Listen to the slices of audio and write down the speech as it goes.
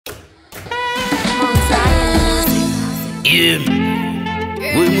Yeah,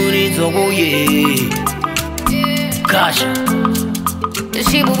 we Muridzo, oh yeah. Gosh,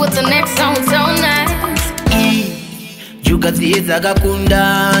 Xiba with the next song so nice. Juga dziedza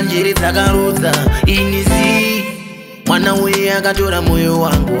kunda njere dzakarudza inizi mwana we akatora moyo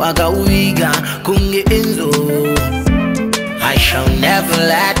wangu akauviga kunge Enzo. I shall never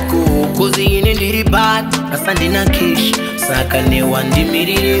let go, cause ine ndiri bad asandina cash saka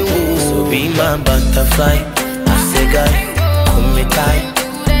newandimirire. So be my butterfly, I say guy, come me tight.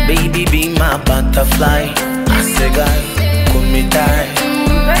 Baby be my butterfly, I say guy, come me tight.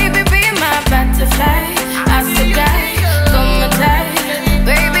 Baby be my butterfly, I say guy, come me tight.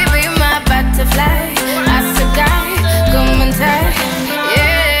 Baby be my butterfly, I say guy, come me tight.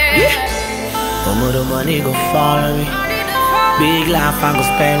 Yeah. Some of the money go follow me. Big life I go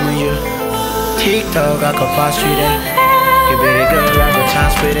spend with you. TikTok I could pass you there. You better girl I go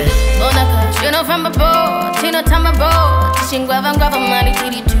chance with it. Oh naka, you know from a boat, you know time a boat. Shingwa grab money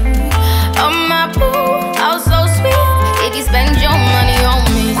titty too. Oh my boo, I was so sweet. If you spend your money on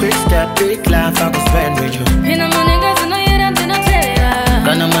me. Quick step, big life I go spend with you. Pina money guys no you don't know tell.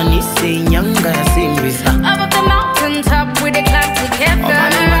 Gonna money say nyanga simbisa. Up at the mountain top with the cloud together.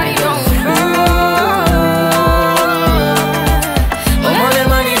 Oh money don't flow.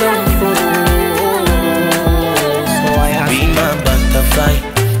 Baby be my butterfly,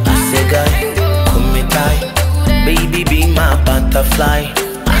 I say guy, come me tight. Baby be my butterfly,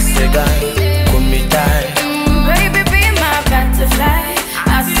 I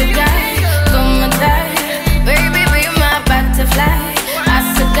say guy, come me tight. Baby be my butterfly, I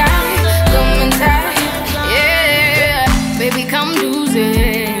say guy, come me tight. Yeah, baby come do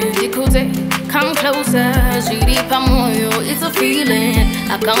it, come closer. It's a feeling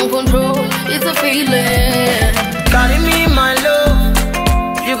I can't control. It's a feeling. Carry me my love,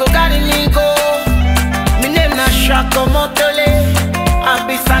 you go carry me go. I'll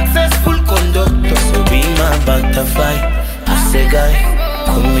be successful conductor. So be my butterfly, I say guy,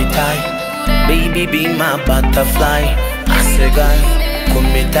 come me tight. Baby be my butterfly, I say guy,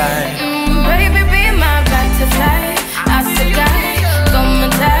 come me tight. Baby be my butterfly, I say guy, come me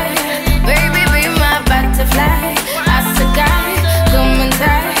tight. Baby be my butterfly, I say guy, come me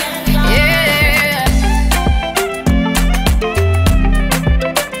tight.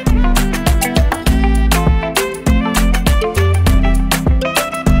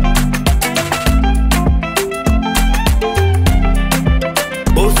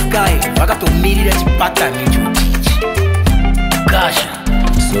 Gosh,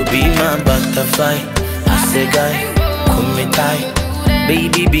 so be my butterfly, I say guy, come me tight.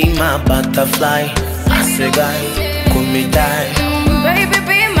 Baby be my butterfly, I say guy, come me tight. Baby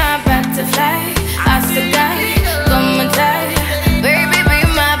be my butterfly, I say guy.